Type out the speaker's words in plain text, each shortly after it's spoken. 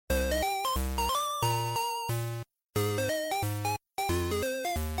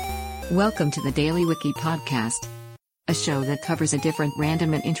Welcome to the Daily Wiki podcast, a show that covers a different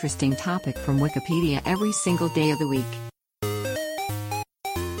random and interesting topic from Wikipedia every single day of the week.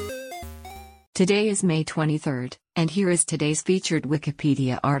 Today is May 23rd, and here is today's featured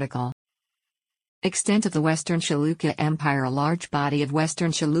Wikipedia article. Extent of the Western Chalukya Empire. A large body of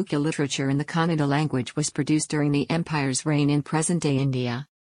Western Chalukya literature in the Kannada language was produced during the empire's reign in present-day India.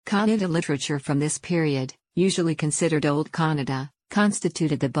 Kannada literature from this period, usually considered Old Kannada,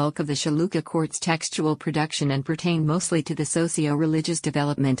 constituted the bulk of the Chalukya court's textual production and pertained mostly to the socio-religious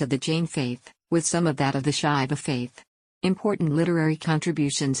development of the Jain faith, with some of that of the Shaiva faith. Important literary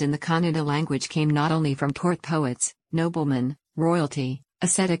contributions in the Kannada language came not only from court poets, noblemen, royalty,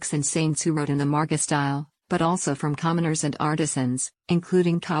 ascetics and saints who wrote in the Marga style, but also from commoners and artisans,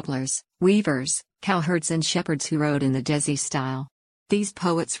 including cobblers, weavers, cowherds and shepherds who wrote in the Desi style. These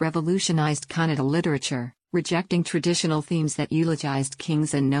poets revolutionized Kannada literature, rejecting traditional themes that eulogized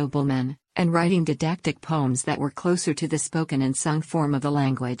kings and noblemen, and writing didactic poems that were closer to the spoken and sung form of the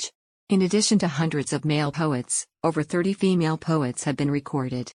language. In addition to hundreds of male poets, over 30 female poets have been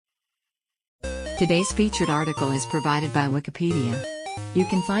recorded. Today's featured article is provided by Wikipedia. You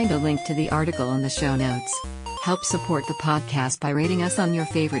can find a link to the article in the show notes. Help support the podcast by rating us on your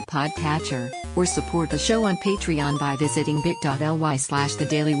favorite podcatcher, or support the show on Patreon by visiting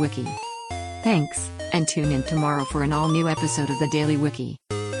bit.ly/thedailywiki. Thanks, and tune in tomorrow for an all-new episode of the Daily Wiki.